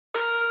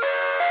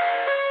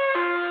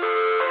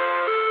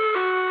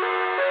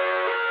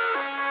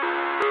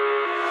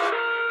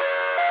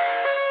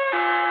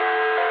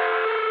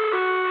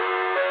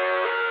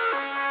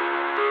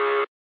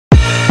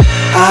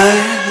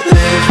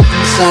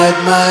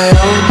my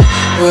own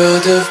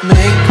world of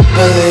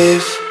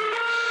make-believe.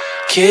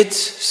 Kids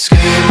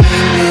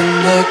screaming in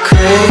the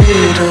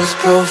cradles,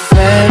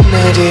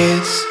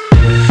 profanities.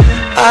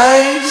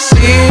 I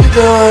see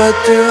the world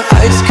through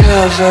eyes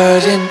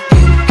covered in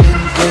ink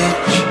and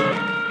bleach.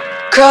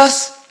 Cross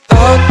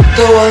out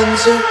the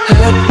ones who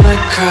heard my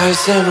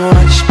cries and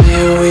watched me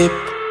weep.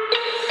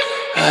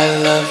 I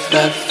love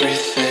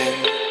everything.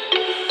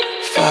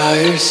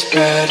 Fire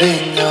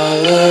spreading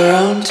all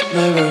around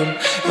my room.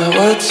 My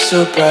world's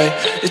so bright,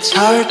 it's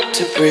hard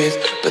to breathe,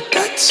 but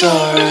that's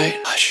alright.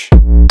 Hush.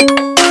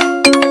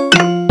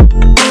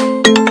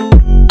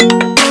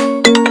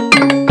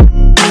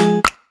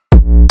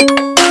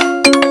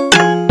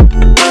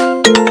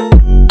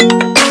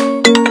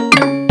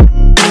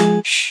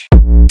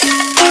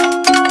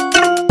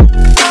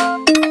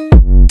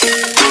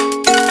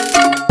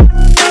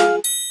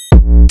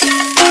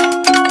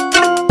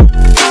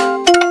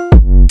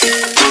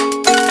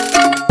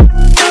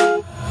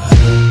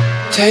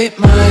 Tape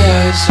my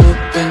eyes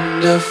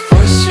open to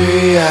force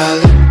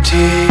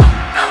reality.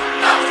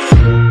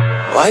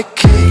 Why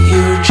can't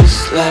you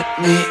just let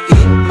me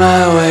eat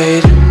my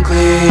weight in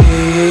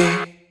glee?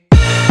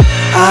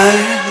 I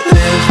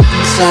live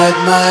inside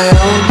my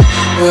own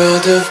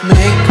world of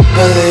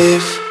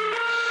make-believe.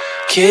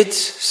 Kids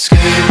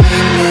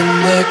screaming in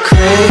their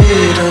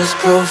cradles,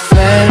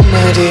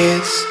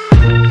 profanities.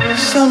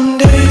 Some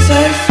days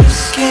I feel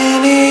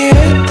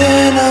skinnier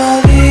than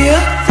all the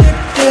other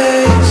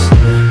days.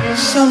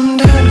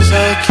 Sometimes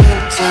I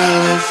can't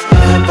tell if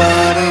my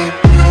body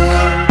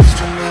belongs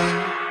to me.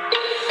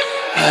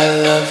 I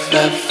love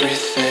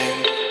everything.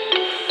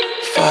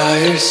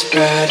 Fire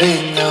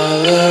spreading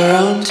all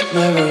around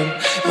my room.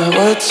 My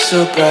world's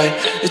so bright,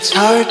 it's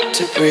hard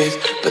to breathe,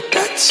 but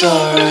that's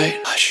alright.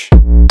 Hush.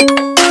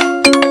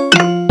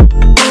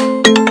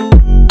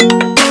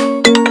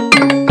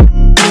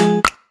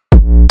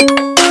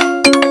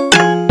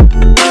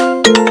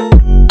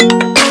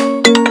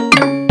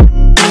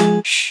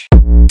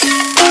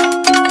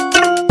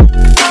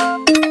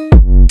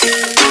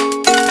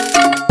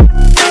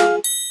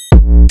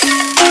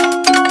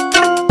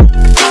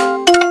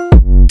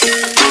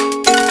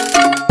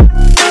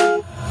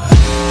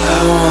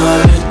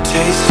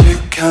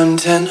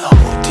 Content,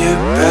 hold your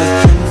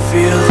breath and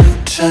feel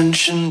the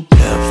tension.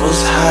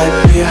 Devils hide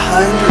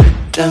behind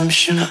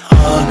redemption.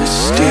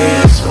 Honesty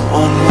is a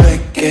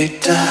one-way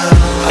gate to hell.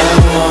 I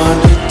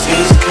wanna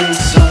taste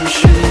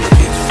consumption.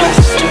 Breathe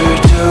faster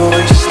to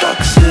waste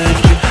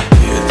oxygen.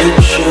 Hear the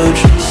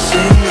children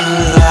sing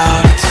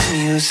aloud. It's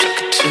music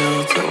till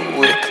the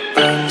wick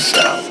burns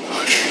out.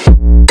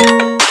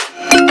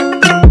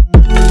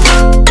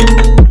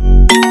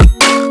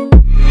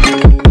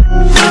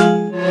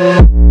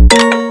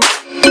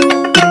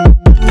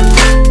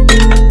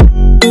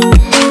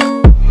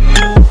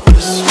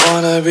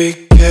 Be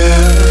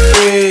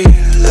carefree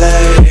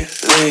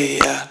lately,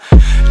 yeah.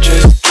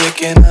 Just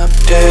kicking up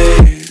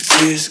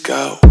daisies.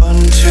 Got one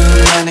too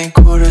many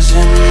quarters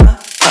in my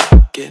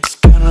pockets.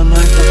 Count 'em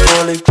like the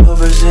 4-leaf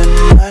clovers in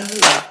my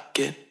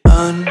locket.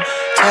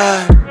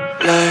 Untied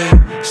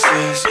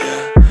laces,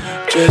 yeah.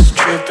 Just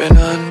tripping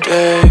on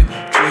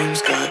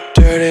daydreams. Got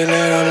dirty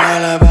little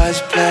lullabies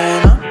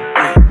playing on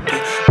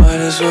repeat.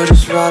 Might as well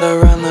just ride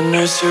around the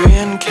nursery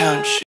and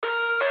count sheep.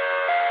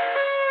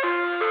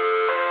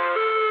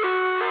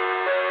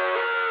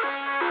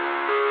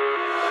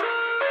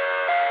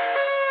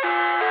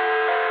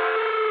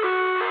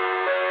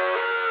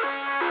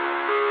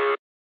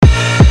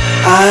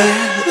 I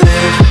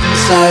live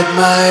inside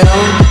my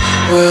own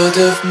world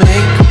of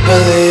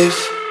make-believe.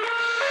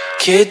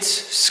 Kids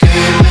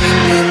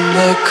screaming in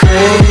the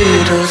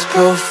cradles,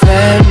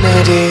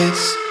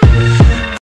 profanities.